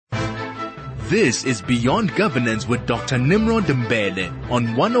This is Beyond Governance with Dr. Nimrod Mbele on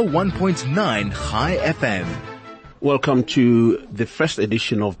 101.9 High FM. Welcome to the first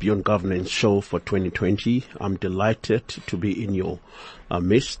edition of Beyond Governance show for 2020. I'm delighted to be in your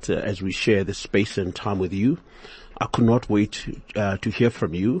midst as we share this space and time with you. I could not wait to hear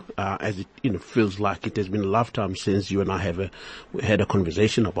from you, as it feels like it has been a lifetime since you and I have had a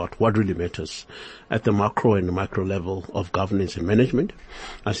conversation about what really matters at the macro and the micro level of governance and management.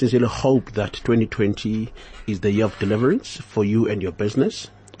 I sincerely hope that 2020 is the year of deliverance for you and your business.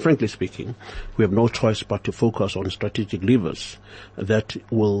 Frankly speaking, we have no choice but to focus on strategic levers that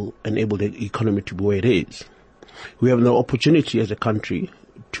will enable the economy to be where it is. We have no opportunity as a country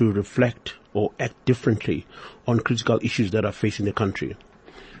to reflect or act differently on critical issues that are facing the country.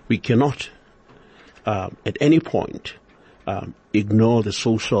 We cannot, at any point, ignore the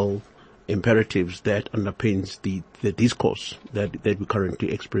social imperatives that underpins the discourse that we're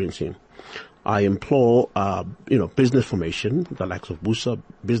currently experiencing. I implore, business formation, the likes of BUSA,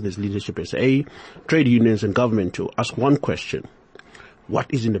 Business Leadership SA, trade unions and government to ask one question: what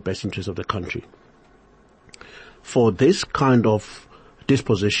is in the best interest of the country? For this kind of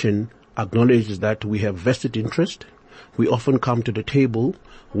disposition acknowledges that we have vested interest. We often come to the table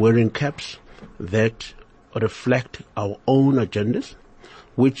wearing caps that reflect our own agendas,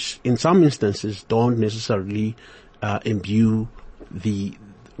 which in some instances don't necessarily imbue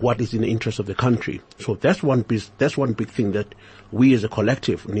what is in the interest of the country. So that's one big thing that we as a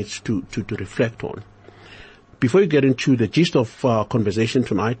collective needs to reflect on. Before we get into the gist of our conversation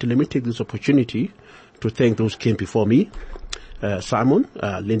tonight, let me take this opportunity to thank those who came before me. Simon,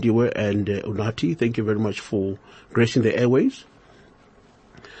 Lindiwe and Unathi, thank you very much for gracing the airways.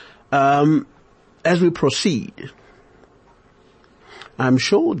 As we proceed, I'm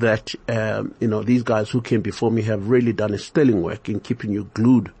sure that, these guys who came before me have really done a sterling work in keeping you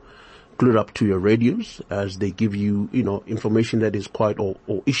glued up to your radios as they give you, information that is quite, or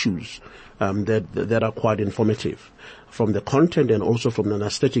issues, that are quite informative from the content and also from an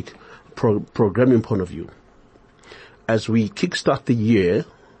aesthetic programming point of view. As we kickstart the year,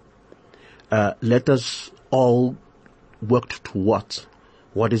 let us all work towards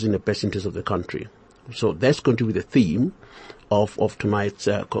what is in the best interest of the country. So that's going to be the theme of tonight's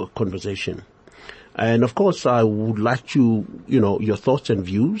conversation. And of course, I would like to, your thoughts and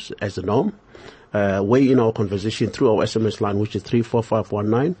views as the norm. Weigh in our conversation through our SMS line, which is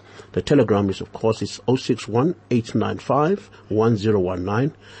 34519. The telegram is, of course, it's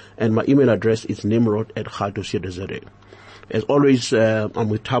 061-895-1019. And my email address is nimrod@khadosiya.za. As always, I'm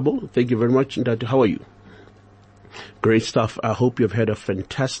with Thabo. Thank you very much. How are you? Great stuff. I hope you've had a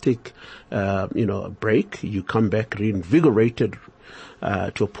fantastic, break. You come back reinvigorated,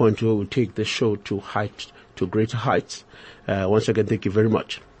 to a point where we'll take the show to greater heights. Once again, thank you very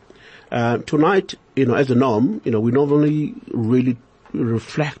much. Tonight, as a norm, we normally really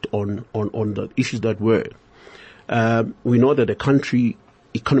reflect on the issues that were. We know that the country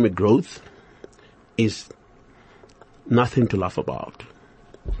economic growth is nothing to laugh about.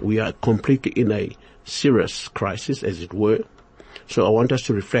 We are completely in a serious crisis, as it were. So I want us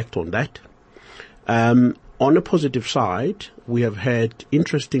to reflect on that. On the positive side, we have had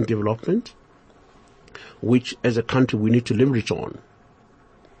interesting development, which as a country we need to leverage on.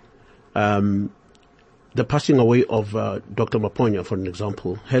 The passing away of Dr. Maponya, for an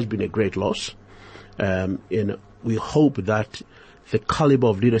example, has been a great loss. We hope that the caliber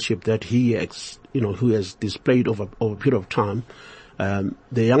of leadership that he who has displayed over a period of time,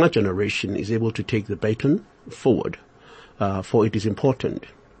 the younger generation is able to take the baton forward, for it is important.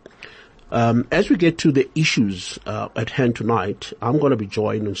 As we get to the issues at hand tonight, I'm going to be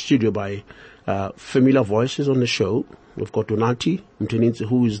joined in studio by familiar voices on the show. We've got Unathi, Mthonitsi,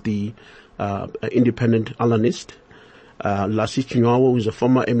 who is the independent analyst, Lassy, who is a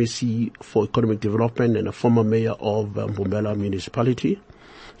former MEC for Economic Development and a former mayor of Mbele municipality,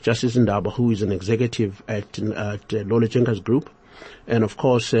 Justice Ndaba, who is an executive at Lola Jenka's group, and of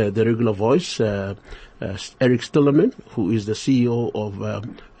course the regular voice, Eric Stillerman, who is the CEO of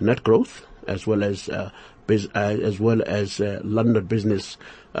Net Growth, as well as London Business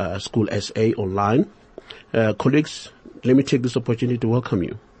School SA online. Colleagues, let me take this opportunity to welcome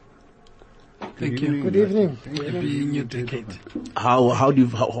you. Thank you. Good evening. Happy new decade.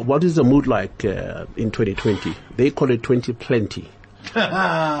 What is the mood like in 2020? They call it 20-plenty.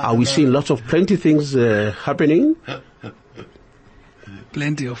 Are we seeing lots of plenty things happening?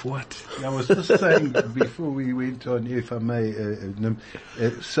 Plenty of what? I was just saying before we went on, if I may,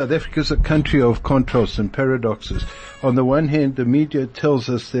 South Africa is a country of contrasts and paradoxes. On the one hand, the media tells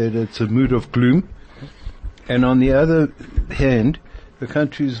us that it's a mood of gloom, and on the other hand, the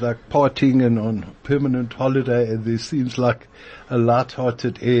country's like partying and on permanent holiday, and there seems like a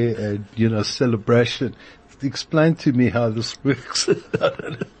light-hearted air and, celebration. Explain to me how this works.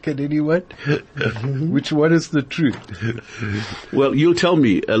 Can anyone? Which one is the truth? Well, you tell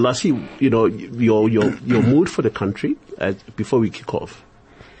me, Lassy, your mood for the country before we kick off.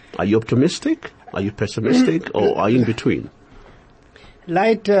 Are you optimistic? Are you pessimistic? Or are you in between?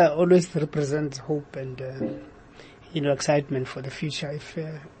 Light always represents hope and, excitement for the future. If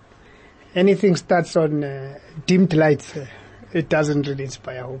anything starts on dimmed lights, it doesn't really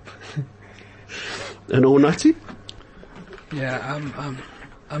inspire hope. And Unathi? Yeah,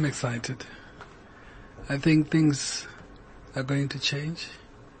 I'm excited. I think things are going to change,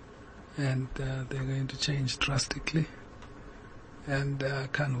 and they're going to change drastically, and I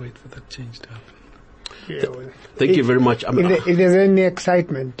can't wait for that change to happen. Yeah, well, Thank you very much. If there's any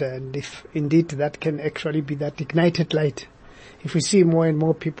excitement, and if indeed that can actually be that ignited light, if we see more and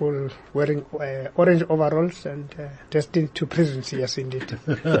more people wearing orange overalls and destined to prisons, yes, indeed.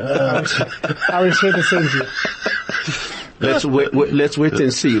 I will say the same here. Let's wait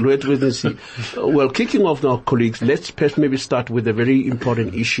and see. Well, kicking off now, colleagues, let's perhaps maybe start with a very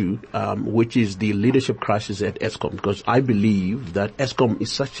important issue, which is the leadership crisis at Eskom, because I believe that Eskom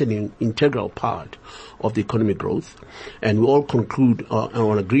is such an integral part of the economic growth, and we all conclude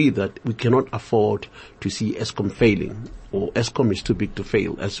and agree that we cannot afford to see Eskom failing, or Eskom is too big to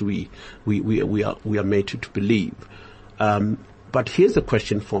fail, as we are made to believe. But here's the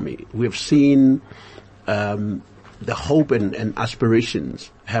question for me: we have seen the hope and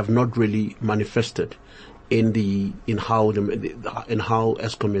aspirations have not really manifested in how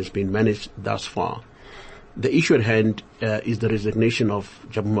Eskom has been managed thus far. The issue at hand is the resignation of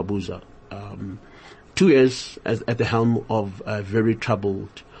Jabu Mabuza. 2 years at the helm of a very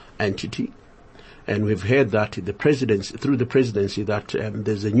troubled entity, and we've heard that through the presidency that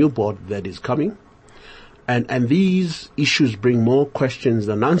there's a new board that is coming, and these issues bring more questions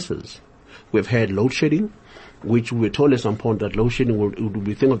than answers. We've had load shedding, which we were told at some point that load shedding would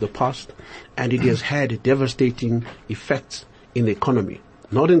be a thing of the past, and it has had devastating effects in the economy.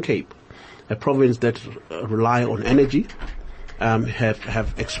 Northern Cape, a province that rely on energy,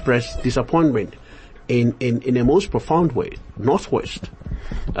 have expressed disappointment in a most profound way. Northwest,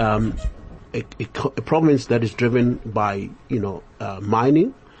 a province that is driven by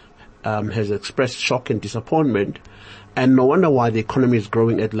mining, has expressed shock and disappointment. And no wonder why the economy is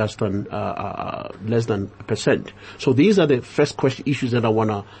growing at less than %. So these are the first issues that I want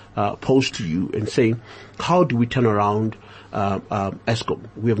to pose to you and say, how do we turn around Eskom?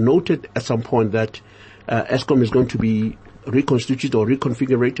 We have noted at some point that Eskom is going to be reconstituted or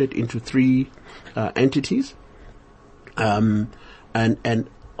reconfigured into 3 entities. And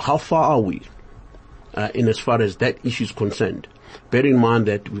how far are we in as far as that issue is concerned? Bear in mind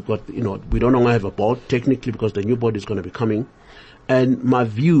that we've got, we don't only have a board technically because the new board is going to be coming. And my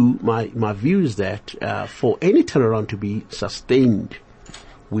view is that for any turnaround to be sustained,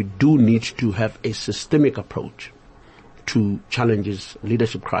 we do need to have a systemic approach to challenges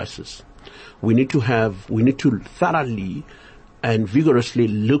leadership crisis. We need to thoroughly and vigorously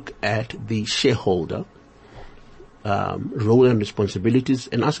look at the shareholder role and responsibilities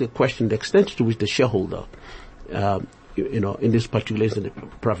and ask a question: the extent to which the shareholder, in this particular instance,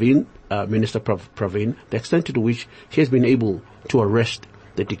 Minister Pravin, the extent to which he has been able to arrest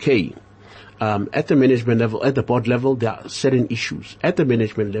the decay. At the management level, at the board level, there are certain issues. At the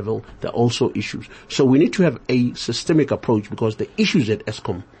management level, there are also issues. So we need to have a systemic approach because the issues at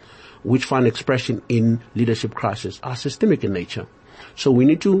Eskom, which find expression in leadership crisis, are systemic in nature. So we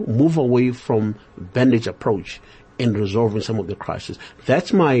need to move away from bandage approach in resolving some of the crises.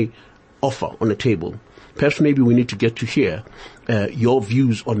 That's my offer on the table. Perhaps maybe we need to get to hear your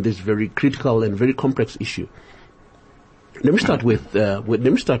views on this very critical and very complex issue. Let me start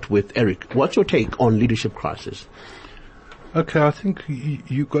with Eric. What's your take on leadership crisis? Okay, I think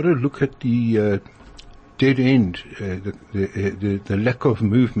you've got to look at the dead end, the lack of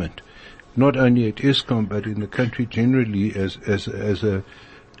movement, not only at Eskom but in the country generally, as a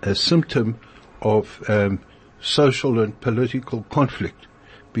symptom of social and political conflict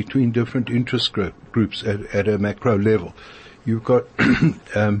between different interest groups at a macro level. You've got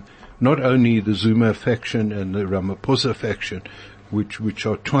not only the Zuma faction and the Ramaphosa faction, which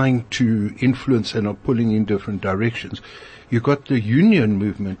are trying to influence and are pulling in different directions. You've got the union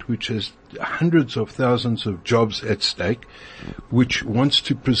movement, which has hundreds of thousands of jobs at stake, which wants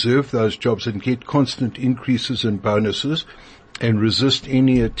to preserve those jobs and get constant increases in bonuses and resist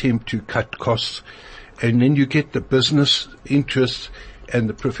any attempt to cut costs. And then you get the business interests and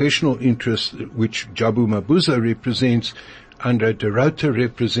the professional interests, which Jabu Mabuza represents, Andre de Ruyter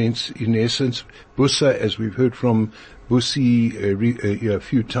represents, in essence, Busa, as we've heard from Busi a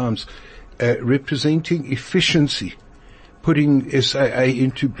few times, representing efficiency, putting SAA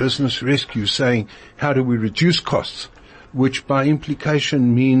into business rescue, saying, how do we reduce costs, which by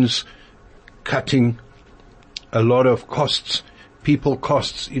implication means cutting a lot of costs, people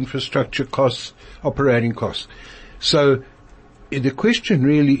costs, infrastructure costs, operating costs. So the question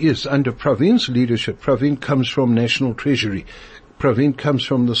really is, under Pravin's leadership, Pravin comes from National Treasury. Pravin comes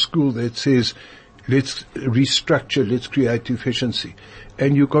from the school that says, let's restructure, let's create efficiency.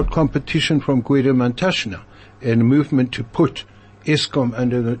 And you've got competition from Gwede Mantashe now, and a movement to put Eskom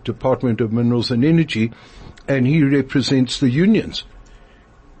under the Department of Minerals and Energy, and he represents the unions.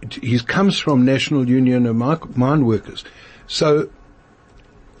 He comes from National Union of Mine Workers. So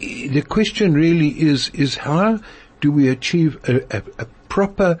the question really is how do we achieve a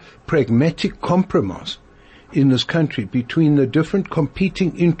proper pragmatic compromise in this country between the different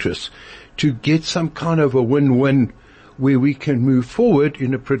competing interests to get some kind of a win-win where we can move forward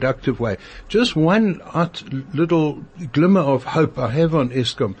in a productive way. Just one little glimmer of hope I have on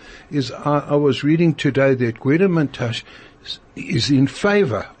Eskom is I was reading today that Gwede Mantashe is in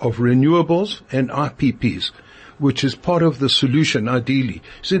favor of renewables and IPPs, which is part of the solution, ideally.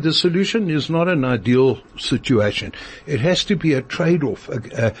 See, the solution is not an ideal situation. It has to be a trade-off,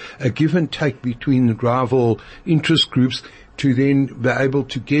 a give and take between the rival interest groups to then be able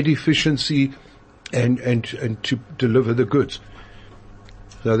to get efficiency and to deliver the goods.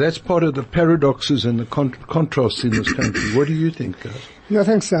 So that's part of the paradoxes and the contrasts in this country. What do you think, guys? No,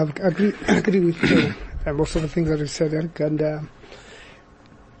 thanks. I agree with most of the things that you said, Eric. And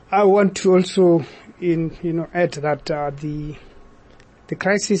I want to also add that the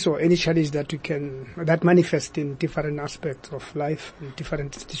crisis or any challenge that manifests in different aspects of life and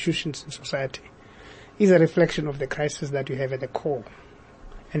different institutions in society is a reflection of the crisis that you have at the core,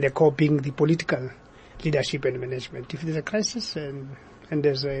 and the core being the political leadership and management. If there's a crisis and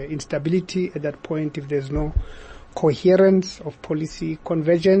there's instability at that point, if there's no coherence of policy,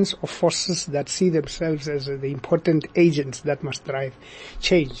 convergence of forces that see themselves as the important agents that must drive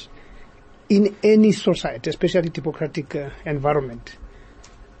change in any society, especially democratic environment,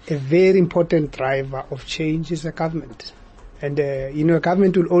 a very important driver of change is a government. And, a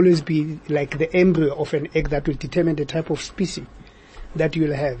government will always be like the embryo of an egg that will determine the type of species that you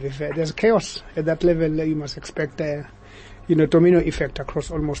will have. If there's chaos at that level, you must expect domino effect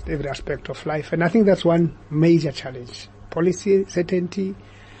across almost every aspect of life. And I think that's one major challenge. Policy certainty,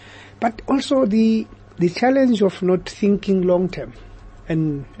 but also the challenge of not thinking long term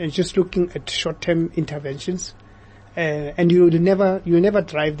and just looking at short term interventions. And you will never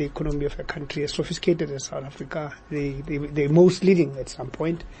drive the economy of a country as sophisticated as South Africa, the most leading at some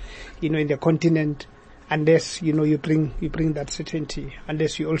point, in the continent, unless, you bring that certainty,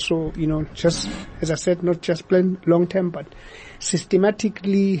 unless you also, just, as I said, not just plan long term, but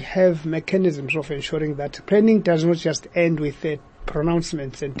systematically have mechanisms of ensuring that planning does not just end with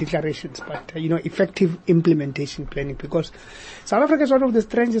pronouncements and declarations, but, effective implementation planning, because South Africa is one of the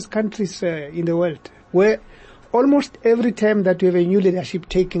strangest countries in the world, where almost every time that you have a new leadership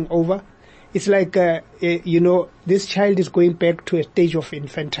taking over, it's like, this child is going back to a stage of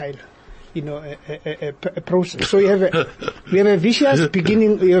infantile, a process. So you have a vicious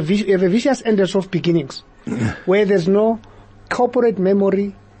beginning, you have a vicious end of beginnings, where there's no corporate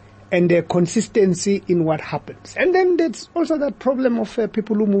memory and consistency in what happens. And then there's also that problem of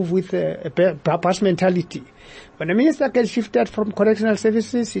people who move with a past mentality. When a minister gets shifted from correctional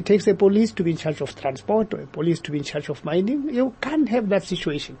services, he takes a police to be in charge of transport or a police to be in charge of mining. You can't have that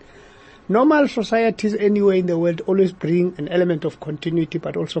situation. Normal societies anywhere in the world always bring an element of continuity,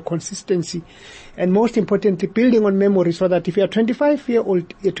 but also consistency, and most importantly, building on memory, so that if you're a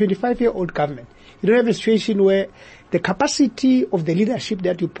 25-year-old government, you don't have a situation where the capacity of the leadership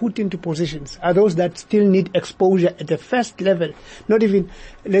that you put into positions are those that still need exposure at the first level, not even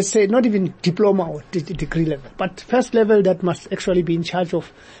diploma or degree level, but first level that must actually be in charge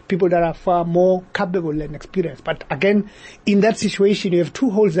of people that are far more capable and experienced. But again, in that situation, you have two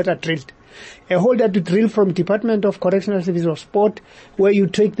holes that are drilled. A hole that you drill from Department of Correctional Services or Sport, where you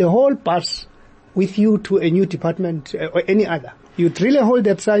take the whole bus with you to a new department or any other. You drill a hole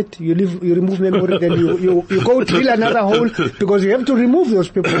that side, you remove memory, then you go drill another hole, because you have to remove those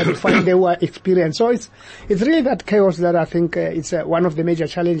people and find they were experienced. So it's really that chaos that I think it's one of the major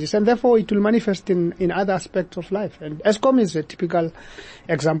challenges, and therefore it will manifest in other aspects of life. And Eskom is a typical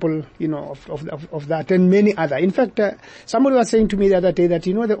example, of that, and many other. In fact, somebody was saying to me the other day that,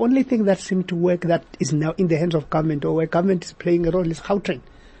 the only thing that seemed to work that is now in the hands of government, or where government is playing a role, is Gautrain.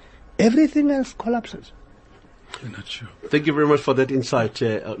 Everything else collapses. We're not sure. Thank you very much for that insight,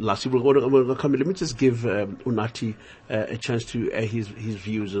 Lassy. We're going to come in. Let me just give Unathi a chance to his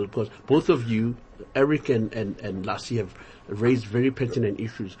views, because both of you, Eric and Lassy, have raised very pertinent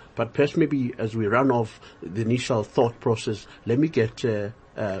issues. But perhaps maybe as we run off the initial thought process, let me get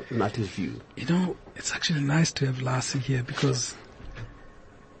Unathi's view. It's actually nice to have Lassy here because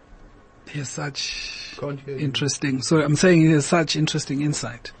he has such interesting. So I'm saying he has such interesting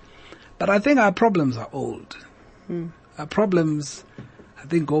insight. But I think our problems are old. Our problems, I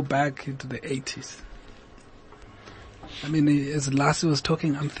think, go back into the 80s. I mean, as Lassy was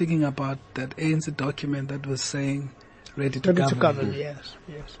talking, I'm thinking about that ANC document that was saying ready to govern. Yes.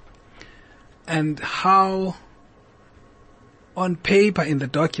 And how, on paper in the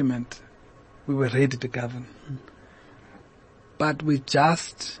document, we were ready to govern. But we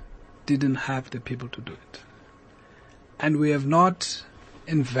just didn't have the people to do it. And we have not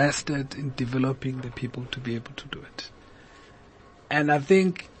invested in developing the people to be able to do it. And I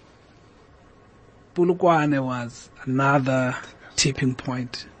think Polokwane was another tipping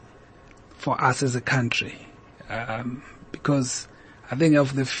point for us as a country. Because I think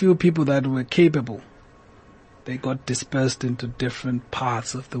of the few people that were capable, they got dispersed into different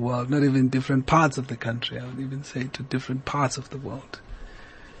parts of the world, not even different parts of the country, I would even say to different parts of the world.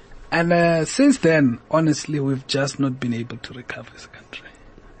 And since then, honestly, we've just not been able to recover as a country.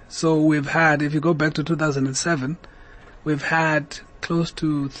 So we've had, if you go back to 2007, we've had close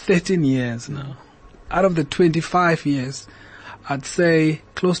to 13 years now. Out of the 25 years, I'd say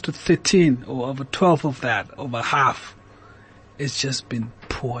close to 13 or over 12 of that, over half, it's just been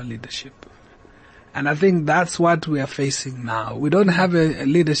poor leadership. And I think that's what we are facing now. We don't have a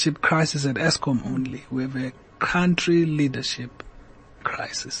leadership crisis at Eskom only. We have a country leadership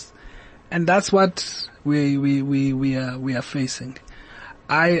crisis. And that's what we are facing.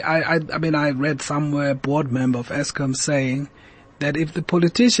 I mean, I read somewhere a board member of Eskom saying that if the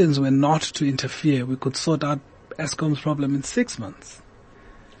politicians were not to interfere, we could sort out Eskom's problem in 6 months.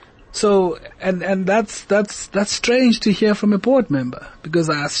 So, and that's strange to hear from a board member, because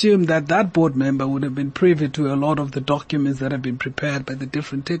I assume that board member would have been privy to a lot of the documents that have been prepared by the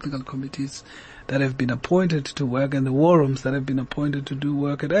different technical committees that have been appointed to work and the war rooms that have been appointed to do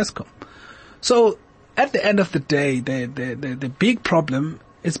work at Eskom. So, at the end of the day, the big problem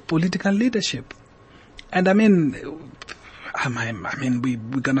is political leadership. And I mean,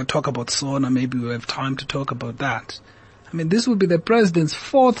 we're gonna talk about SONA, maybe we'll have time to talk about that. I mean, this will be the president's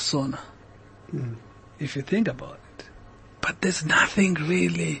 4th SONA, if you think about it. But there's nothing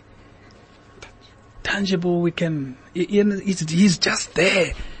really tangible he's just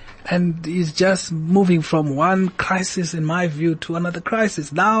there. And he's just moving from one crisis, in my view, to another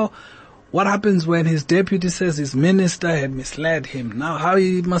crisis. Now, what happens when his deputy says his minister had misled him? Now, how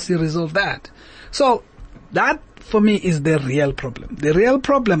must he resolve that? So, that, for me, is the real problem. The real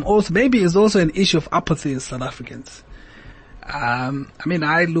problem also, maybe, is also an issue of apathy as South Africans. I mean,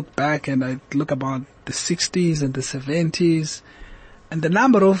 I look back and I look about the 60s and the 70s, and the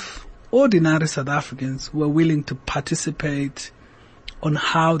number of ordinary South Africans who were willing to participate on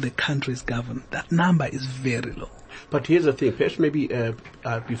how the country is governed. That number is very low. But here's the thing, perhaps maybe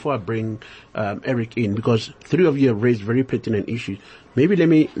before I bring Eric in, because three of you have raised very pertinent issues, maybe let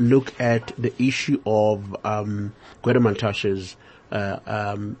me look at the issue of Gwede Mantashe's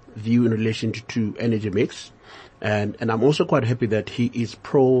view in relation to energy mix. And I'm also quite happy that he is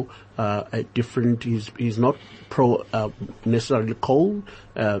pro a different. He's not pro necessarily coal.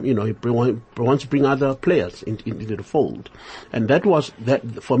 He wants to bring other players into the fold, and that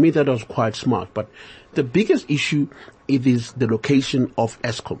for me that was quite smart. But the biggest issue is the location of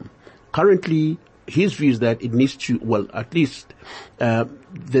Eskom. Currently, his view is that it needs to. Well, at least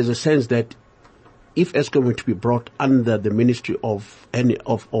there's a sense that if Eskom were to be brought under the Ministry of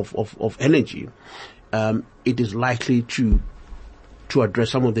Energy. It is likely to address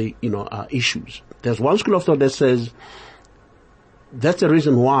some of the, issues. There's one school of thought that says that's the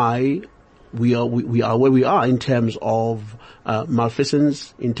reason why we are where we are in terms of,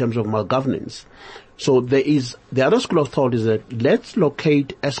 malfeasance, in terms of malgovernance. So the other school of thought is that let's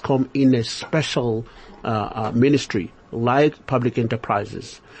locate Eskom in a special, ministry like public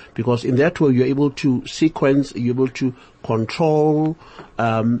enterprises, because in that way you're able to sequence, you're able to control,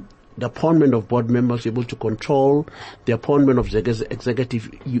 the appointment of board members, able to control the appointment of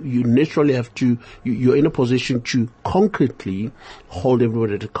executive. You naturally have to, you're in a position to concretely hold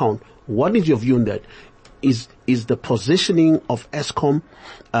everybody to account. What is your view on that? Is the positioning of Eskom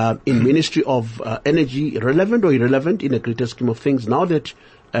in Ministry of Energy relevant or irrelevant in a greater scheme of things? Now that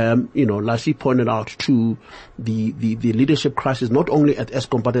Lassy pointed out to the leadership crisis, not only at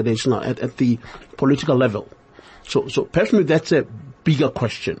Eskom but at the political level. So perhaps maybe that's a bigger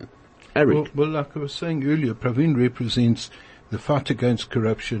question. Eric. Well, like I was saying earlier, Praveen represents the fight against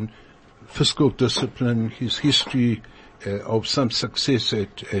corruption, fiscal discipline, his history of some success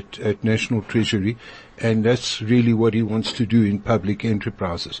at National Treasury, and that's really what he wants to do in public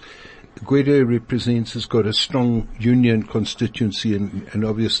enterprises. Gwede has got a strong union constituency and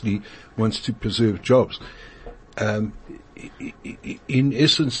obviously wants to preserve jobs. In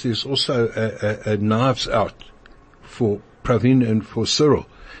essence, there's also a knives out for Praveen and for Cyril,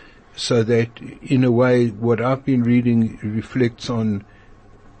 so that in a way what I've been reading reflects on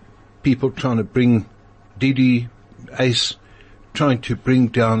people trying to bring Didi, Ace, trying to bring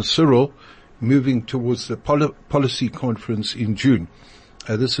down Cyril, moving towards the policy conference in June.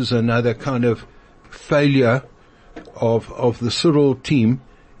 This is another kind of failure of the Cyril team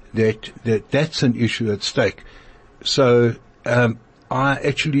that's an issue at stake. So, I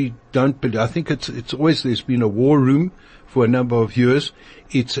actually don't believe, I think it's always, there's been a war room for a number of years.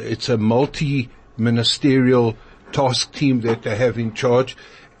 It's a multi-ministerial task team that they have in charge.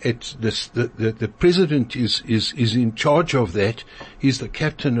 It's this, the president is in charge of that. He's the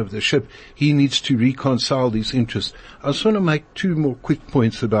captain of the ship. He needs to reconcile these interests. I just want to make two more quick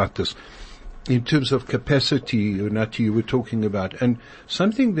points about this. In terms of capacity, Unathi, you were talking about, and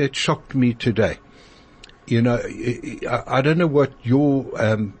something that shocked me today. You know, I don't know what your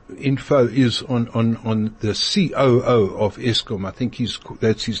info is on the COO of Eskom. I think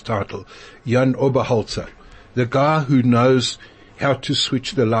that's his title, Jan Oberholzer, the guy who knows how to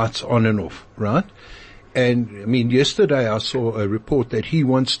switch the lights on and off, right? And I mean, yesterday I saw a report that he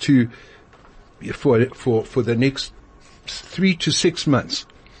wants to, for the next 3 to 6 months,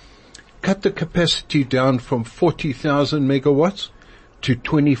 cut the capacity down from 40,000 megawatts to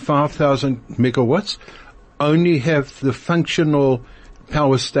 25,000 megawatts, only have the functional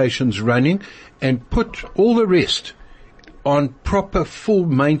power stations running, and put all the rest on proper full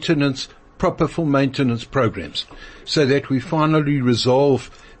maintenance programs, so that we finally resolve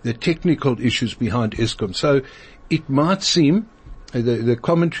the technical issues behind Eskom. So it might seem, the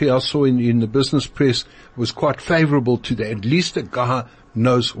commentary I saw in the business press was quite favorable to that. At least a guy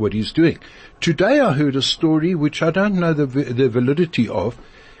knows what he's doing. Today I heard a story which I don't know the validity of,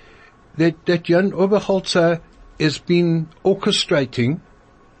 that Jan Oberholzer has been orchestrating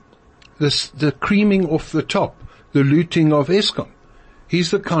the creaming off the top, the looting of Eskom.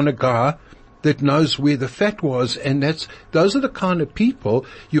 He's the kind of guy that knows where the fat was, and those are the kind of people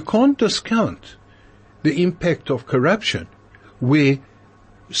you can't discount the impact of corruption, where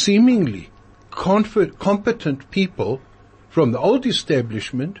seemingly competent people from the old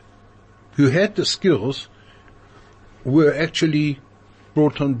establishment who had the skills were actually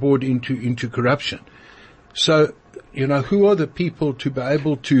brought on board into corruption. So, you know, who are the people to be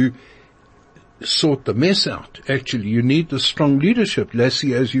able to sort the mess out? Actually, you need the strong leadership,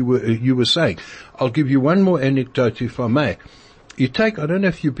 Lassy, as you were saying. I'll give you one more anecdote, if I may. I don't know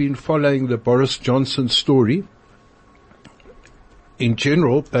if you've been following the Boris Johnson story in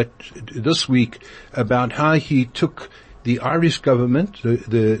general, but this week about how he took the Irish government,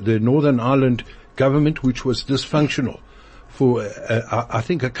 the Northern Ireland government, which was dysfunctional for, I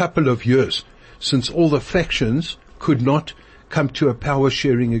think, a couple of years, since all the factions could not come to a power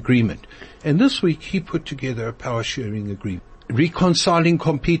sharing agreement. And this week he put together a power sharing agreement, reconciling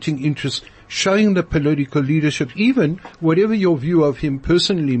competing interests, showing the political leadership, even whatever your view of him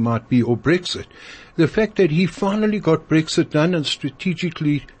personally might be, or Brexit, the fact that he finally got Brexit done and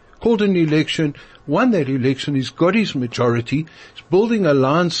strategically called an election, won that election, he's got his majority, he's building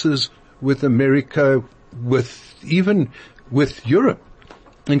alliances with America, even with Europe,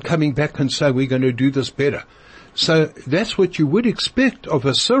 and coming back and say, we're going to do this better. So that's what you would expect of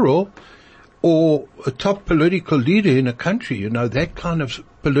a Cyril or a top political leader in a country, you know, that kind of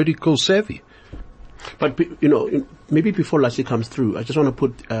political savvy. But, you know, maybe before Lassy comes through, I just want to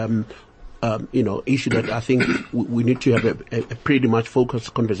put, issue that I think we need to have a pretty much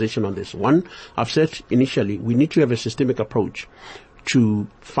focused conversation on this. One, I've said initially, we need to have a systemic approach to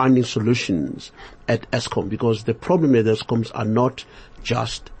finding solutions at Eskom, because the problem with Escoms are not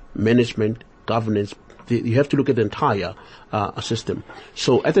just management, governance. You have to look at the entire system.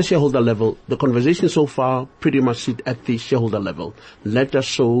 So at the shareholder level, the conversation so far pretty much sit at the shareholder level. Let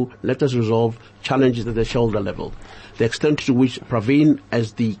us resolve challenges at the shareholder level. The extent to which Praveen,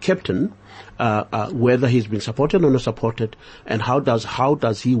 as the captain, whether he's been supported or not supported, and how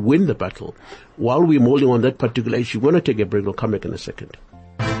does he win the battle? While we're molding on that particular issue, we're going to take a break. We'll come back in a second.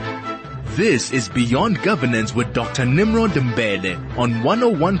 This is Beyond Governance with Dr. Nimrod Mbele on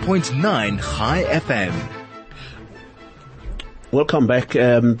 101.9 High FM. Welcome back.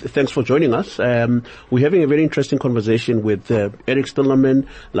 Thanks for joining us. We're having a very interesting conversation with Eric Stillerman,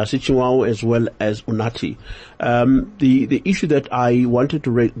 Lassy, Chiwayo, as well as Unathi. The issue that I wanted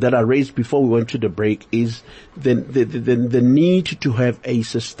to that I raised before we went to the break is the need to have a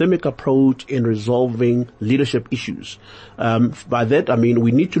systemic approach in resolving leadership issues. By that I mean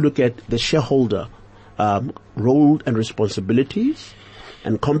we need to look at the shareholder role and responsibilities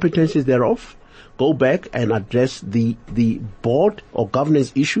and competencies thereof. Go back and address the board or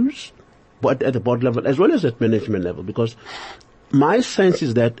governance issues, but at the board level as well as at management level, because my sense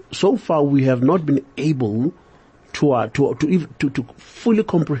is that so far we have not been able to fully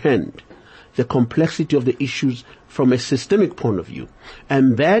comprehend the complexity of the issues from a systemic point of view.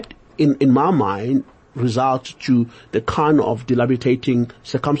 And that, in my mind, results to the kind of dilapidating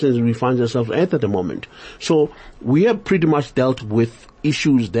circumstances we find ourselves at the moment. So we have pretty much dealt with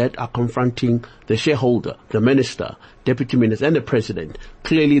issues that are confronting the shareholder, the minister, deputy minister, and the president.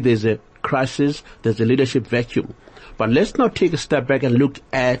 Clearly there's a crisis, there's a leadership vacuum. But let's now take a step back and look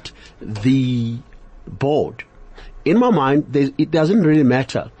at the board. In my mind, it doesn't really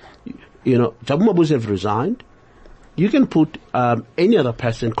matter. Jabu Mabuse have resigned. You can put any other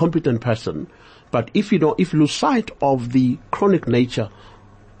person, competent person, but if you lose sight of the chronic nature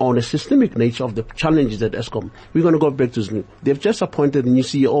on a systemic nature of the challenges at Eskom, we're going to go back to Zulu. They've just appointed a new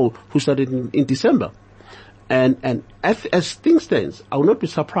CEO who started in December. And as things stands, I will not be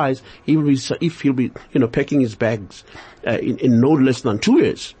surprised if he'll be, packing his bags, in no less than 2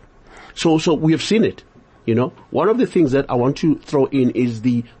 years. So we have seen it. One of the things that I want to throw in is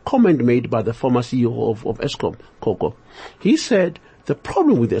the comment made by the former CEO of Eskom, Koko. He said the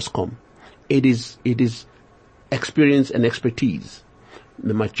problem with Eskom, it is experience and expertise.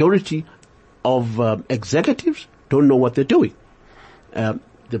 The majority of executives don't know what they're doing.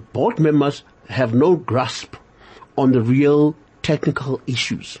 The board members have no grasp on the real technical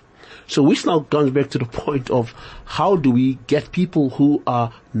issues. So which now comes back to the point of how do we get people who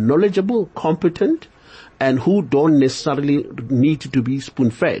are knowledgeable, competent, and who don't necessarily need to be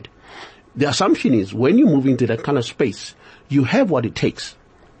spoon-fed. The assumption is when you move into that kind of space, you have what it takes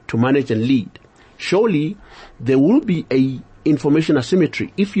to manage and lead. Surely there will be a information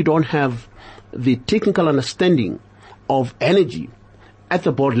asymmetry if you don't have the technical understanding of energy at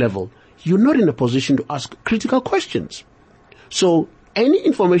the board level. You're not in a position to ask critical questions. So any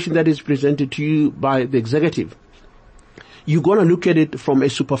information that is presented to you by the executive, you're going to look at it from a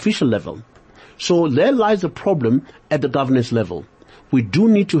superficial level. So there lies a problem at the governance level. We do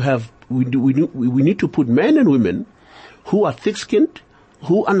need to have, we need to put men and women who are thick-skinned,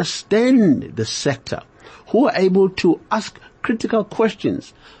 who understand the sector, who are able to ask critical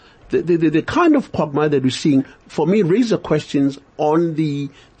questions. The kind of quagmire that we're seeing, for me, raises questions on the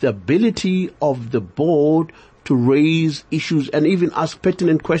ability of the board to raise issues and even ask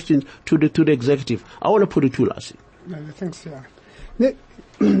pertinent questions to the executive. I want to put it to Lassy. Thanks, yeah.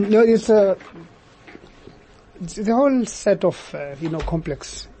 It's a whole set of,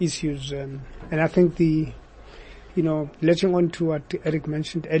 complex issues, and I think latching on to what Eric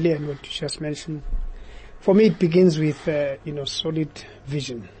mentioned earlier and what you just mentioned, for me it begins with, solid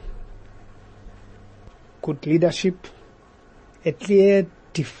vision, good leadership, a clear,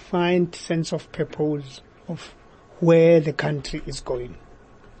 defined sense of purpose of where the country is going.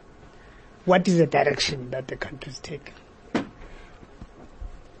 What is the direction that the country is taking?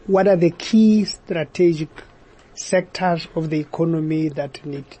 What are the key strategic sectors of the economy that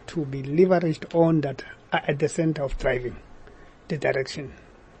need to be leveraged on, that are at the center of driving the direction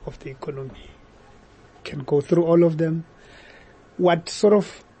of the economy? Can go through all of them. What sort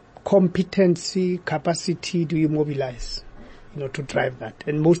of competency, capacity do you mobilize, to drive that?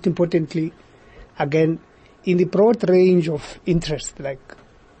 And most importantly, again, in the broad range of interest, like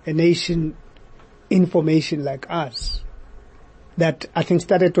a nation information like us, that I think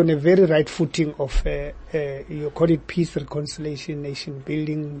started on a very right footing of, you call it peace, reconciliation, nation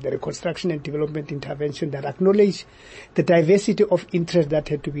building, the reconstruction and development intervention that acknowledge the diversity of interest that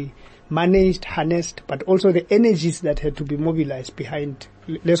had to be managed, harnessed, but also the energies that had to be mobilized behind,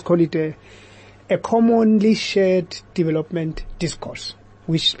 let's call it a commonly shared development discourse,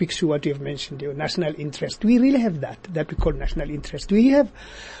 which speaks to what you have mentioned, your national interest. We really have that we call national interest. We have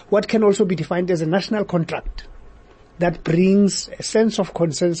what can also be defined as a national contract that brings a sense of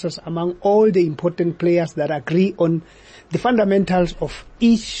consensus among all the important players that agree on the fundamentals of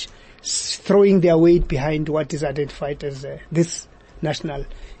each throwing their weight behind what is identified as this national,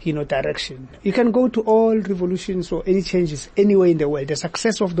 direction. You can go to all revolutions or any changes anywhere in the world. The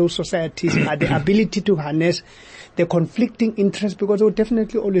success of those societies are the ability to harness the conflicting interests, because there will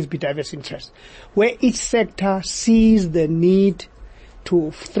definitely always be diverse interests, where each sector sees the need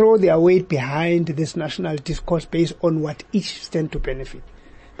to throw their weight behind this national discourse based on what each stand to benefit.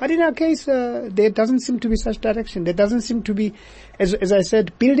 But in our case, there doesn't seem to be such direction. There doesn't seem to be, as I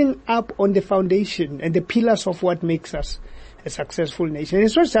said, building up on the foundation and the pillars of what makes us a successful nation. And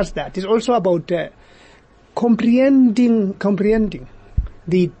it's not just that. It's also about comprehending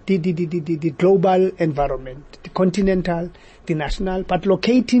the global environment, the continental, the national, but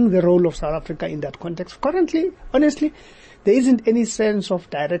locating the role of South Africa in that context. Currently, honestly, there isn't any sense of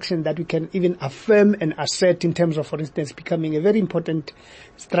direction that we can even affirm and assert in terms of, for instance, becoming a very important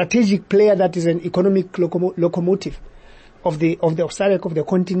strategic player that is an economic locomotive of the SADC, of the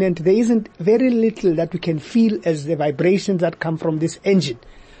continent. There isn't very little that we can feel as the vibrations that come from this engine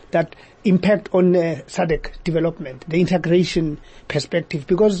that impact on SADC development, the integration perspective,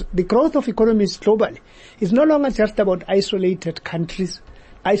 because the growth of economies globally is no longer just about isolated countries,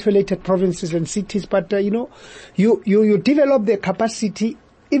 isolated provinces and cities, but you develop the capacity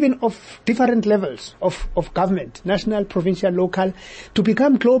even of different levels of government, national, provincial, local, to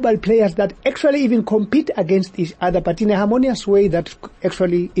become global players that actually even compete against each other, but in a harmonious way that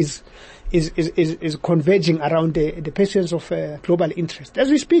actually is converging around the patience of global interest. As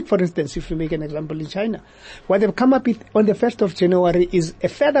we speak, for instance, if we make an example in China, what they've come up with on the 1st of January is a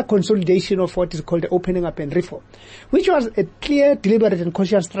further consolidation of what is called the opening up and reform, which was a clear, deliberate and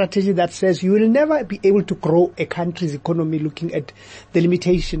conscious strategy that says you will never be able to grow a country's economy looking at the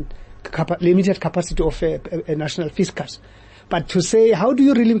limited capacity of a national fiscus. But to say, how do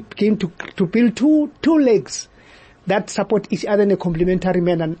you really begin to build two legs that support each other in a complementary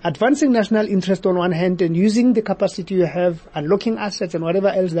manner, and advancing national interest on one hand and using the capacity you have, unlocking assets and whatever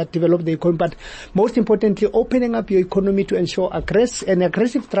else that develop the economy, but most importantly, opening up your economy to ensure an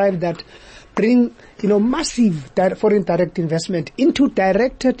aggressive drive that bring, massive foreign direct investment into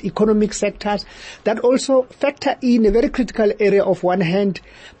directed economic sectors that also factor in a very critical area of one hand,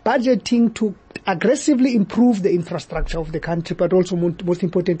 budgeting to aggressively improve the infrastructure of the country, but also most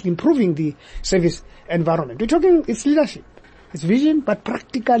importantly, improving the service environment. We're talking, it's leadership, it's vision, but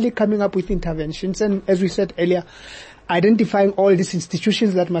practically coming up with interventions. And as we said earlier, identifying all these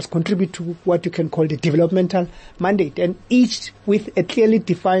institutions that must contribute to what you can call the developmental mandate, and each with a clearly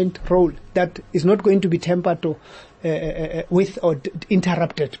defined role that is not going to be tempered with or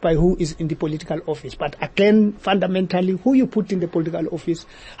interrupted by who is in the political office. But again, fundamentally, who you put in the political office,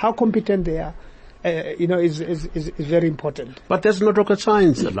 how competent they are, is very important. But that's not rocket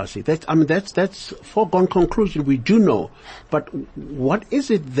science, Lassy. That's foregone conclusion. We do know. But what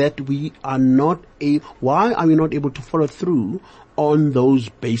is it that we are not why are we not able to follow through on those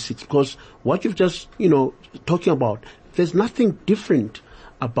basics? Because what you've just, talking about, there's nothing different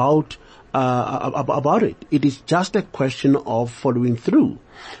about it. It is just a question of following through.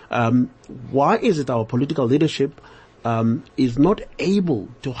 Why is it our political leadership is not able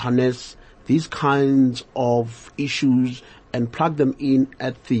to harness these kinds of issues and plug them in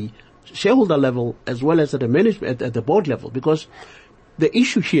at the shareholder level as well as at the management, at the board level? Because the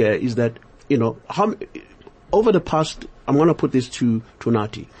issue here is that, over the past, I'm going to put this to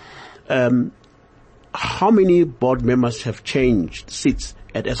Unathi, how many board members have changed seats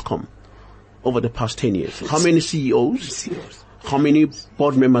at Eskom over the past 10 years? How many CEOs? How many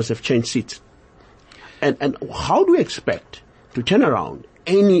board members have changed seats? And how do we expect to turn around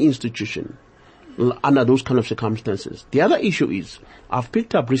any institution under those kind of circumstances? The other issue is, I've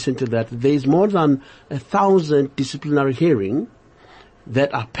picked up recently that there is more than 1,000 disciplinary hearings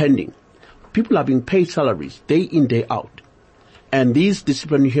that are pending. People are being paid salaries day in, day out. And these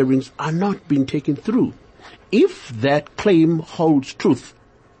disciplinary hearings are not being taken through. If that claim holds truth,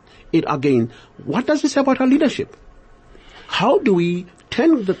 what does it say about our leadership? How do we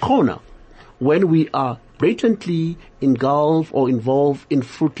turn the corner when we are blatantly engulfed or involved in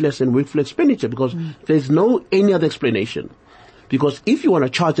fruitless and wasteful expenditure? Because there's no any other explanation. Because if you want to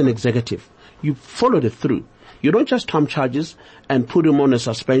charge an executive, you follow it through. You don't just term charges and put him on a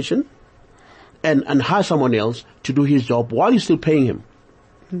suspension and hire someone else to do his job while you're still paying him.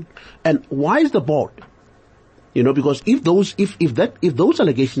 And why is the board? Because if those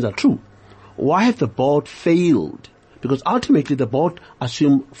allegations are true, why have the board failed? Because ultimately the board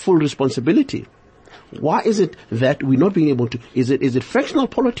assume full responsibility. Why is it that we're not being able to? Is it fractional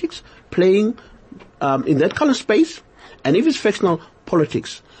politics playing in that kind of space? And if it's fractional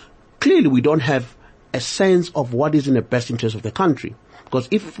politics, clearly we don't have a sense of what is in the best interest of the country. Because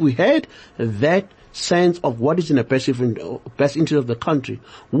if we had that sense of what is in the best interest of the country,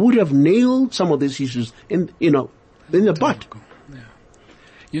 would have nailed some of these issues in the bud.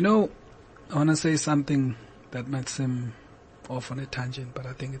 Yeah. I want to say something that might seem off on a tangent, but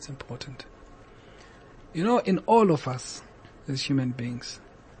I think it's important. In all of us as human beings,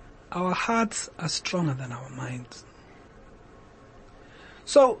 our hearts are stronger than our minds.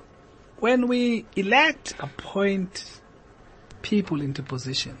 So, when we appoint people into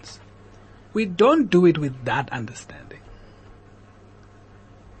positions, we don't do it with that understanding.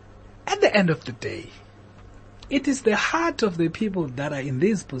 At the end of the day, it is the heart of the people that are in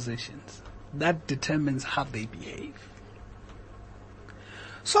these positions that determines how they behave.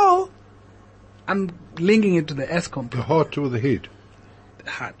 So, I'm linking it to the ESCOM. The heart or the head? The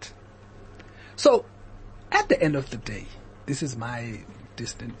heart. So, at the end of the day, this is my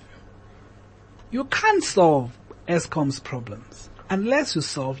distant view. You can't solve ESCOM's problems unless you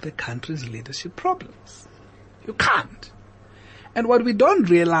solve the country's leadership problems. You can't. And what we don't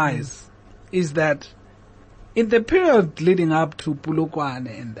realize is that in the period leading up to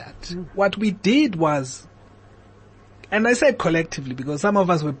Pulukwane and that, what we did was, and I say collectively because some of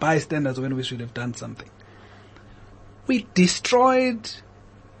us were bystanders when we should have done something, we destroyed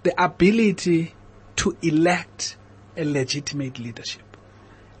the ability to elect a legitimate leadership.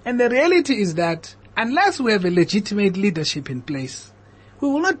 And the reality is that unless we have a legitimate leadership in place, we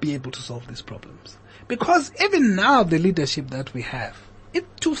will not be able to solve these problems. Because even now the leadership that we have,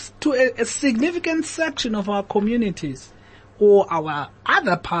 to a significant section of our communities or our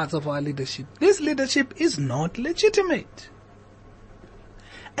other parts of our leadership, this leadership is not legitimate.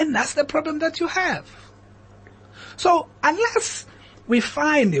 And that's the problem that you have. So unless we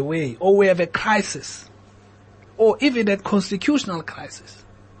find a way, or we have a crisis, or even a constitutional crisis,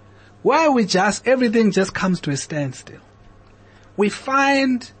 where everything just comes to a standstill, we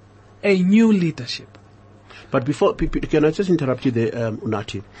find a new leadership. But before, can I just interrupt you there,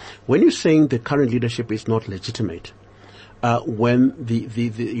 Unathi? When you're saying the current leadership is not legitimate, when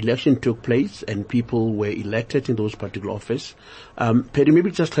the election took place and people were elected in those particular office, Perry, maybe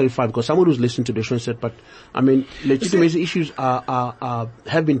just clarify, because someone who's listened to the show said, but legitimacy issues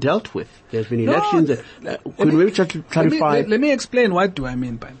have been dealt with. There's been elections. Could you maybe just clarify? Let me explain what do I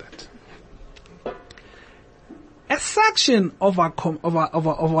mean by that. A section of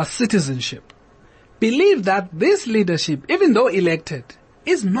our citizenship believe that this leadership, even though elected,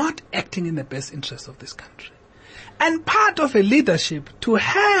 is not acting in the best interest of this country. And part of a leadership to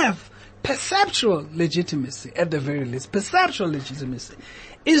have perceptual legitimacy, at the very least, perceptual legitimacy,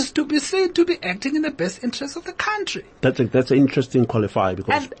 is to be seen to be acting in the best interest of the country. That's an interesting qualifier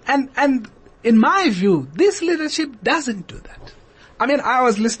because and in my view, this leadership doesn't do that. I mean, I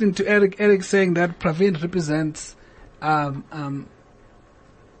was listening to Eric saying that Praveen represents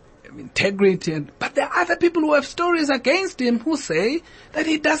integrity, but there are other people who have stories against him who say that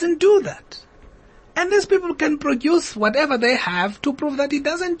he doesn't do that. And these people can produce whatever they have to prove that he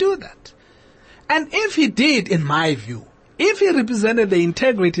doesn't do that. And if he did, in my view, if he represented the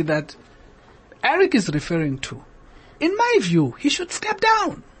integrity that Eric is referring to, in my view, he should step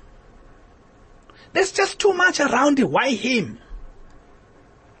down. There's just too much around him. Why him?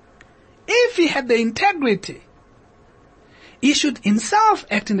 If he had the integrity, he should himself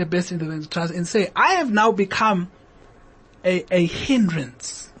act in the best interest and say, I have now become a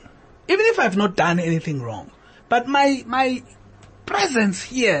hindrance. Even if I've not done anything wrong. But my presence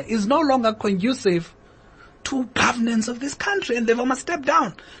here is no longer conducive to governance of this country, and therefore must step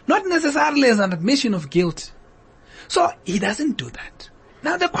down. Not necessarily as an admission of guilt. So he doesn't do that.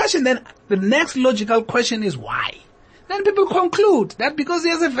 Now the next logical question is why? Then people conclude that because he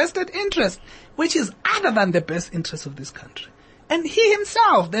has a vested interest, which is other than the best interest of this country. And he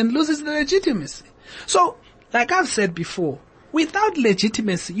himself then loses the legitimacy. So, like I've said before, without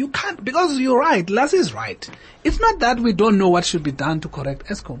legitimacy, you can't, because you're right, Lassy is right. It's not that we don't know what should be done to correct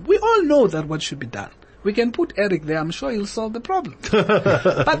ESCOM. We all know that what should be done. We can put Eric there, I'm sure he'll solve the problem.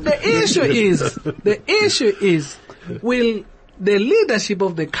 But the issue is, will the leadership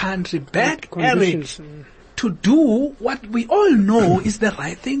of the country back Eric to do what we all know is the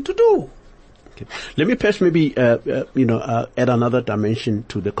right thing to do? Okay. Let me perhaps maybe, add another dimension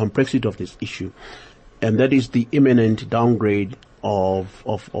to the complexity of this issue. And that is the imminent downgrade of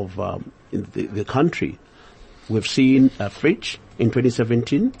the country. We've seen Fitch in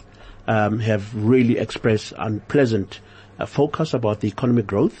 2017 have really expressed unpleasant focus about the economic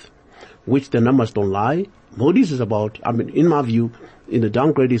growth, which the numbers don't lie. Moody's is about, in my view, the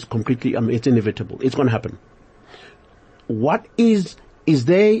downgrade is completely, it's inevitable. It's going to happen. What is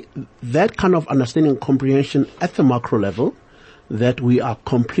there that kind of understanding and comprehension at the macro level that we are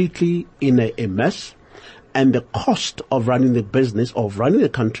completely in a mess, and the cost of running the business, of running the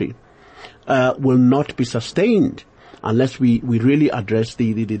country, will not be sustained unless we really address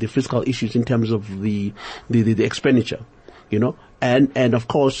the fiscal issues in terms of the expenditure, and of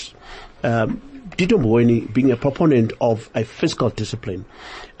course, Tito Mboweni, being a proponent of a fiscal discipline,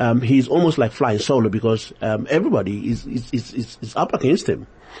 he's almost like flying solo, because everybody is up against him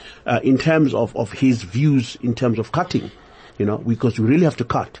in terms of his views in terms of cutting, because we really have to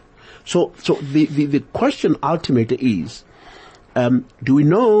cut. So the question ultimately is, do we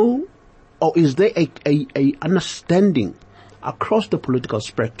know, or is there a understanding across the political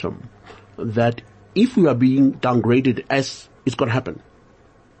spectrum that if we are being downgraded, as it's going to happen,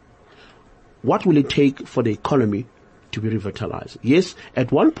 what will it take for the economy to be revitalized? Yes,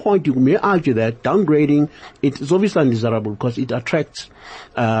 at one point you may argue that downgrading, it is obviously undesirable because it attracts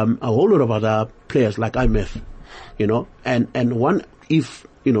a whole lot of other players like IMF, and one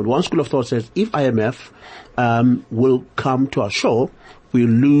school of thought says if IMF will come to our shore, we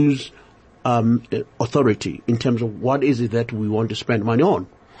lose authority in terms of what is it that we want to spend money on: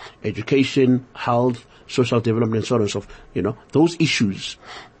 education, health, social development, and so on and so forth. Those issues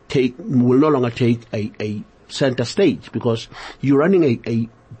will no longer take a center stage, because you're running a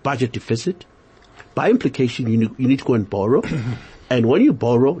budget deficit. By implication, you need to go and borrow. And when you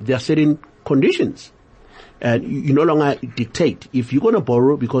borrow, there are certain conditions. And you no longer dictate if you're going to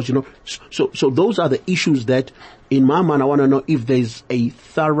borrow, because, so those are the issues that, in my mind, I want to know if there's a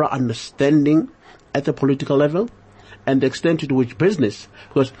thorough understanding at the political level and the extent to which business,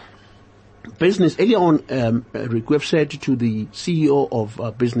 because business, earlier on, Rick, we've said to the CEO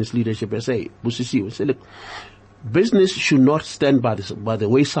of Business Leadership SA, Busisi, we said, look, business should not stand by the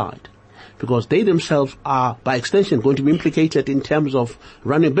wayside, because they themselves are, by extension, going to be implicated in terms of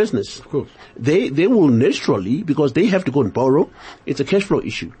running business. Of course. They will naturally, because they have to go and borrow, it's a cash flow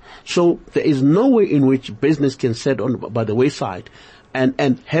issue. So there is no way in which business can set on by the wayside.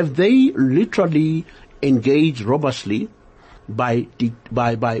 And have they literally engaged robustly by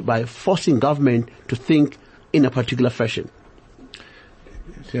forcing government to think in a particular fashion?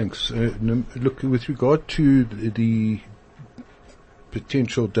 Thanks. Look, with regard to the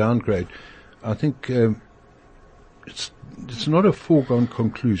potential downgrade, I think it's not a foregone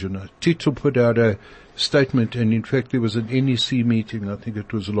conclusion. Tito put out a statement, and in fact there was an NEC meeting, I think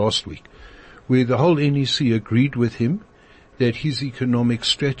it was last week, where the whole NEC agreed with him that his economic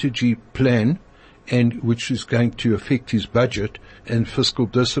strategy plan, and which is going to affect his budget and fiscal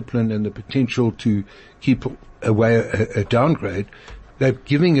discipline and the potential to keep away a downgrade, they're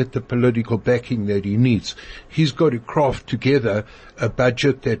giving it the political backing that he needs. He's got to craft together a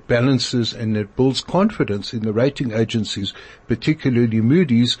budget that balances and that builds confidence in the rating agencies, particularly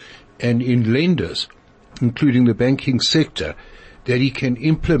Moody's, and in lenders, including the banking sector, that he can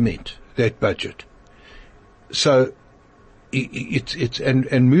implement that budget. So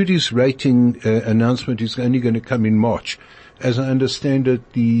and Moody's rating announcement is only going to come in March. As I understand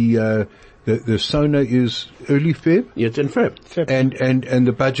it, the SONA is early Feb. Yeah, it's in Feb. And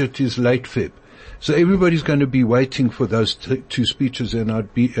the budget is late Feb. So everybody's going to be waiting for those two speeches, and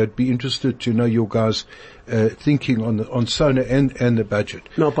I'd be interested to know your guys' thinking on SONA and the budget.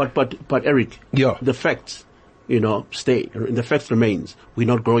 No, but Eric. Yeah. The facts, stay. The facts remains. We're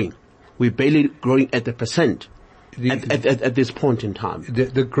not growing. We're barely growing at the percent. At this point in time.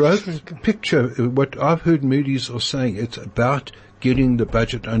 The growth picture, what I've heard Moody's are saying, it's about getting the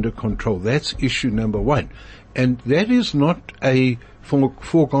budget under control. That's issue number one. And that is not a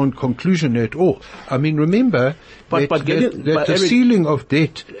foregone conclusion at all. I mean, remember that the ceiling of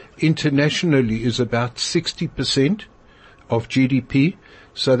debt internationally is about 60% of GDP.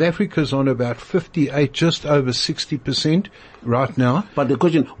 South Africa's on about 58, just over 60% right now. But the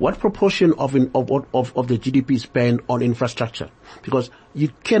question, what proportion of the GDP spent on infrastructure? Because you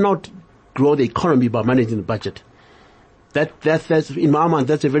cannot grow the economy by managing the budget. That's in my mind,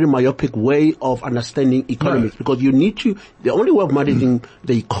 that's a very myopic way of understanding economics, because you need to, the only way of managing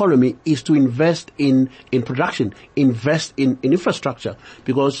the economy is to invest in production, invest in infrastructure,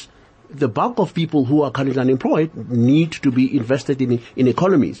 because the bulk of people who are currently unemployed need to be invested in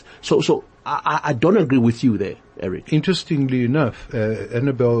economies. So I don't agree with you there, Eric. Interestingly enough,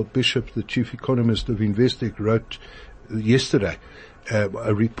 Annabelle Bishop, the chief economist of Investec, wrote yesterday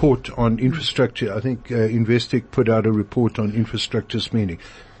a report on infrastructure. I think Investec put out a report on infrastructure spending.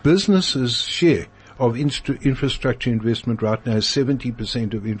 Businesses' share of infrastructure investment right now is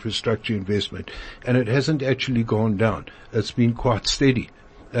 70% of infrastructure investment, and it hasn't actually gone down. It's been quite steady.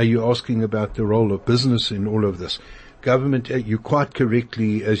 Are you asking about the role of business in all of this? government, you quite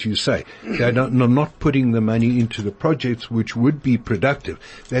correctly, as you say, they're not putting the money into the projects which would be productive.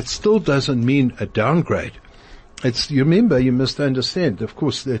 That still doesn't mean a downgrade. You must understand, of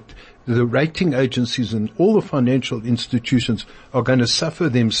course, that the rating agencies and all the financial institutions are going to suffer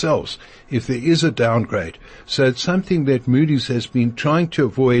themselves if there is a downgrade. So it's something that Moody's has been trying to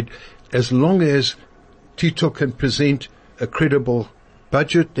avoid as long as Tito can present a credible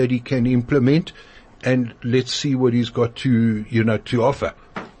budget that he can implement, and let's see what he's got to offer.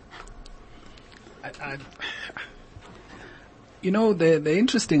 The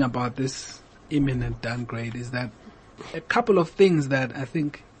interesting about this imminent downgrade is that a couple of things that I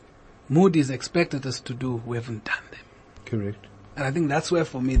think Moody's expected us to do, we haven't done them. Correct. And I think that's where,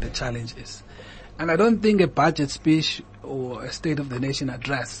 for me, the challenge is. And I don't think a budget speech or a State of the Nation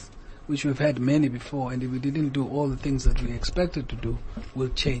address, which we've had many before, and if we didn't do all the things that we expected to do, will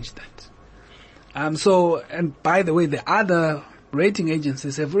change that. And by the way, the other rating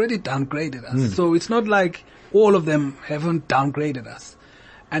agencies have already downgraded us. So it's not like all of them haven't downgraded us.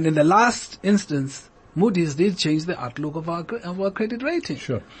 And in the last instance, Moody's did change the outlook of our credit rating.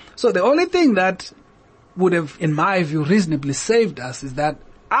 Sure. So the only thing that would have, in my view, reasonably saved us is that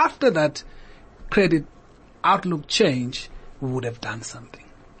after that credit outlook change, we would have done something.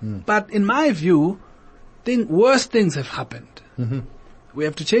 But in my view, worse things have happened. Mm-hmm. We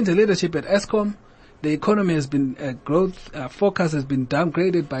have to change the leadership at ESCOM. The economy has been, growth forecast has been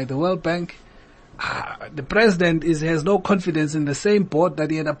downgraded by the World Bank. The president has no confidence in the same board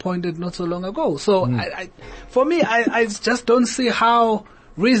that he had appointed not so long ago. So for me, I just don't see how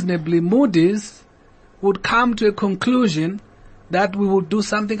reasonably Moody's would come to a conclusion that we would do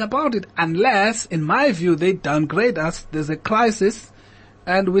something about it, unless, in my view, they downgrade us, there's a crisis,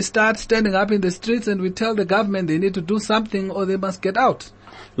 and we start standing up in the streets and we tell the government they need to do something or they must get out.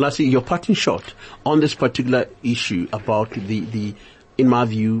 Lassy, your parting shot on this particular issue about the in my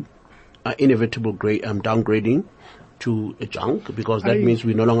view, inevitable downgrading to a junk, because that means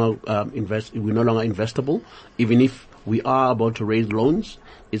we no longer we're no longer investable. Even if we are about to raise loans,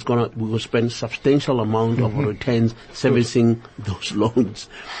 we will spend substantial amount of returns servicing those loans,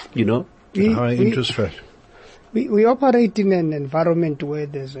 High interest rate. We operate in an environment where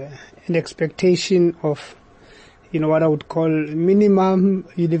there's an expectation of, what I would call minimum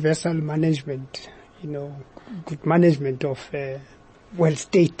universal management, good management of,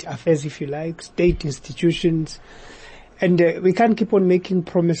 state affairs, if you like, state institutions. And we can't keep on making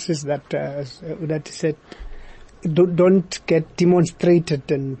promises that, as Unathi said, don't get demonstrated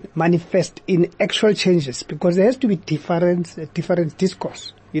and manifest in actual changes, because there has to be different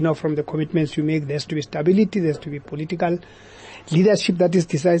discourse. From the commitments you make, there has to be stability, there has to be political leadership that is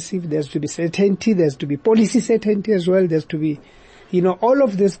decisive, there has to be certainty, there has to be policy certainty as well, there has to be, all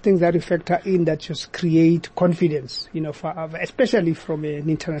of these things that we factor in that just create confidence, especially from an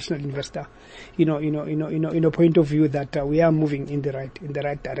international investor, in a point of view that we are moving in the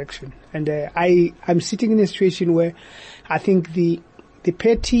right direction. And I'm sitting in a situation where I think the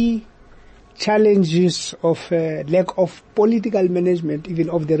petty challenges of lack of political management, even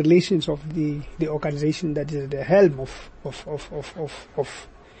of the relations of the organization that is at the helm of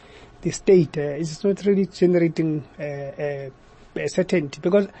the state, is not really generating certainty.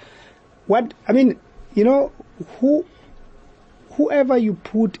 Because whoever you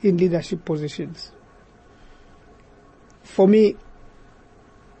put in leadership positions, for me,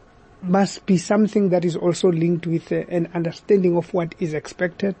 must be something that is also linked with an understanding of what is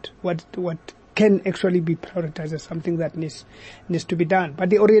expected, what can actually be prioritized as something that needs to be done. But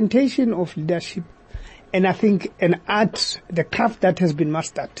the orientation of leadership, and I think an art, the craft that has been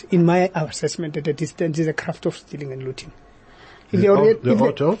mastered, in my assessment at a distance, is the craft of stealing and looting.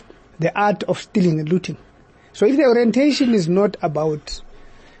 The art of stealing and looting. So if the orientation is not about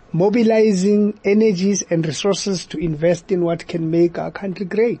mobilizing energies and resources to invest in what can make our country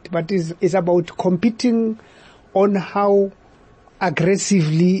great, but is about competing on how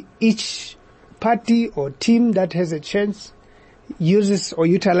aggressively each party or team that has a chance uses or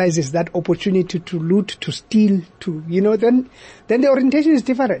utilizes that opportunity to loot, to steal, then the orientation is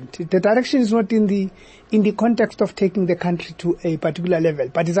different. The direction is not in the context of taking the country to a particular level,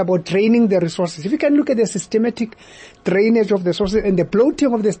 but it's about draining the resources. If you can look at the systematic drainage of the resources and the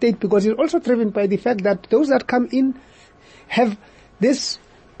bloating of the state, because it's also driven by the fact that those that come in have this,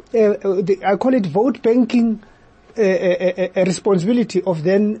 I call it vote banking, a responsibility of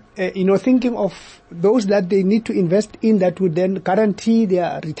then, thinking of those that they need to invest in that would then guarantee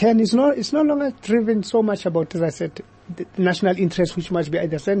their return. It's no longer driven so much about, as I said, the national interest which must be at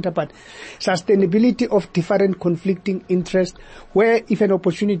the center, but sustainability of different conflicting interests, where if an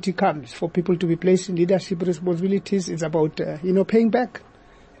opportunity comes for people to be placed in leadership responsibilities, it's about, paying back.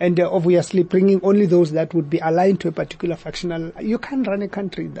 And obviously bringing only those that would be aligned to a particular factional. You can't run a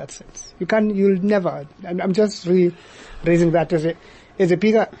country in that sense. You'll never. And I'm just raising that as a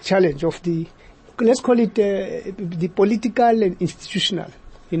bigger challenge of the, let's call it the political and institutional,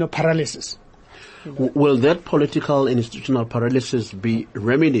 paralysis. Will that political and institutional paralysis be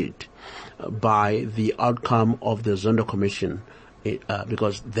remedied by the outcome of the Zondo Commission?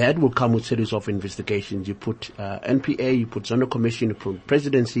 Because that will come with series of investigations. You put NPA, you put Zondo Commission, you put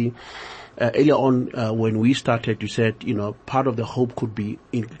presidency. Earlier on, when we started, you said, part of the hope could be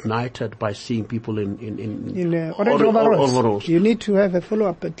ignited by seeing people in orange overalls. You need to have a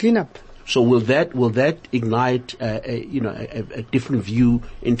follow-up, a clean-up. So will that ignite a different view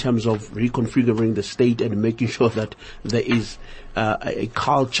in terms of reconfiguring the state and making sure that there is a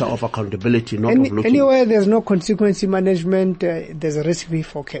culture of accountability, not of looking? Anywhere there's no consequence management, there's a recipe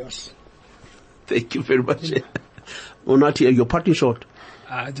for chaos. Thank you very much. Unathi, your parting shot.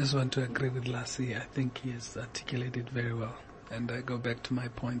 I just want to agree with Lassy. I think he has articulated very well. And I go back to my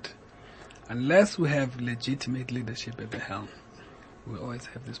point. Unless we have legitimate leadership at the helm, we always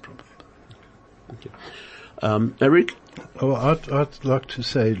have this problem. Okay. Eric? Oh, I'd like to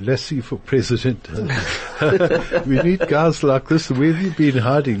say Lassy for president. We need guys like this. Where have you been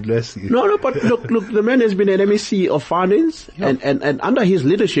hiding, Lassy? No, but look, the man has been an MEC of finance, and under his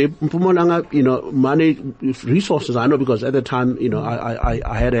leadership, Mpumalanga, managed resources. I know because at the time,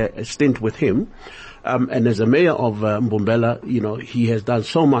 I had a stint with him. And as a mayor of Mbele, he has done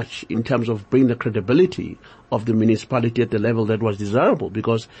so much in terms of bringing the credibility of the municipality at the level that was desirable,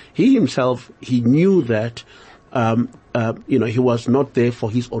 because he himself, he knew that, he was not there for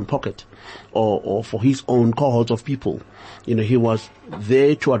his own pocket or for his own cohorts of people. He was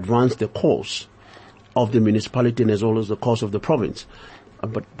there to advance the cause of the municipality and as well as the cause of the province.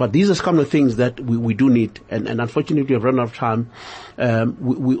 But these are some of the things that we do need, and unfortunately we have run out of time.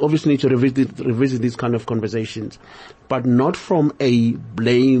 We obviously need to revisit these kind of conversations, but not from a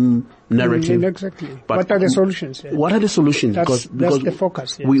blame narrative. Exactly. But what are the solutions? Yeah. What are the solutions? That's the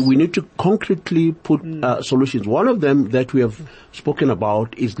focus. Yes. We need to concretely put solutions. One of them that we have spoken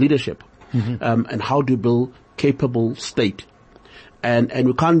about is leadership, and how to build capable state. And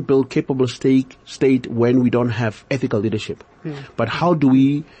we can't build capable state when we don't have ethical leadership. But how do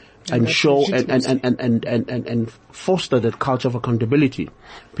we ensure and foster that culture of accountability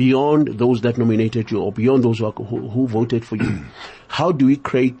beyond those that nominated you or beyond those who voted for you? How do we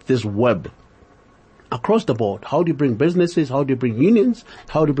create this web across the board? How do you bring businesses? How do you bring unions?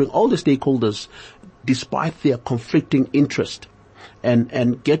 How do you bring all the stakeholders despite their conflicting interest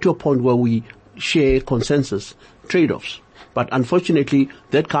and get to a point where we share consensus, trade-offs? But unfortunately,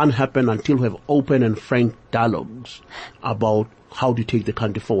 that can't happen until we have open and frank dialogues about how to take the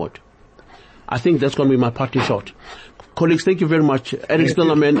country forward. I think that's going to be my parting shot. Colleagues, thank you very much. Eric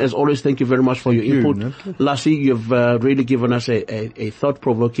Stillerman, as always, thank you very much for your input. Lassy, you've really given us a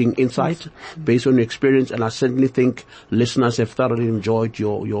thought-provoking insight based on your experience, and I certainly think listeners have thoroughly enjoyed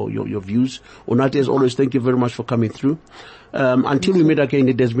your views. Unathi, as always, thank you very much for coming through. Until we meet again,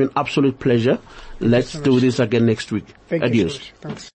 it has been absolute pleasure. Let's do this again next week. Thank Adios. You. Thanks.